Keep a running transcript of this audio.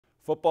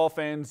Football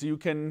fans, you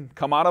can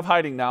come out of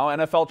hiding now.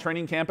 NFL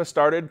training camp has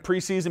started.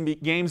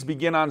 Preseason games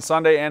begin on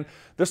Sunday, and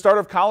the start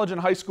of college and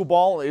high school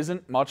ball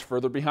isn't much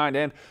further behind.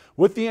 And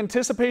with the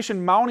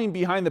anticipation mounting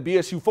behind the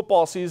BSU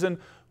football season,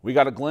 we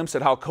got a glimpse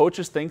at how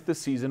coaches think the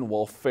season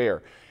will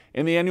fare.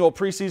 In the annual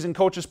preseason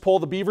coaches poll,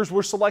 the Beavers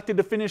were selected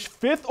to finish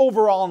 5th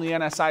overall in the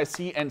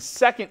NSIC and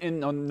 2nd in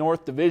the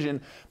North Division.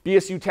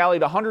 BSU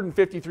tallied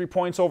 153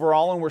 points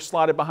overall and were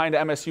slotted behind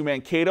MSU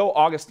Mankato,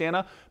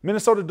 Augustana,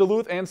 Minnesota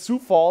Duluth, and Sioux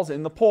Falls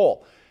in the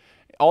poll.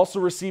 Also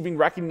receiving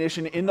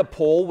recognition in the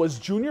poll was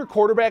junior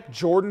quarterback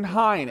Jordan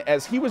Hine,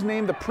 as he was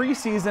named the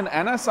preseason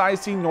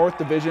NSIC North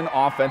Division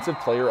Offensive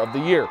Player of the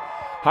Year.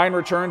 Hine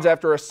returns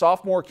after a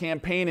sophomore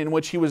campaign in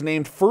which he was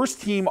named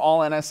first-team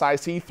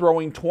All-NSIC,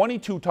 throwing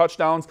 22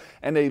 touchdowns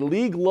and a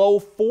league-low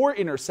 4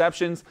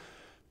 interceptions.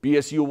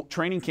 BSU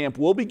training camp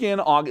will begin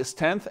August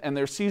 10th, and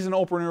their season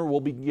opener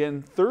will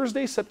begin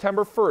Thursday,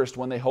 September 1st,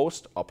 when they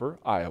host Upper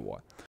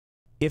Iowa.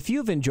 If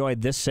you've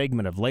enjoyed this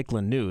segment of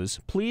Lakeland News,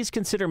 please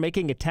consider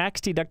making a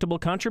tax-deductible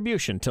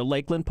contribution to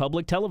Lakeland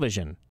Public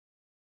Television.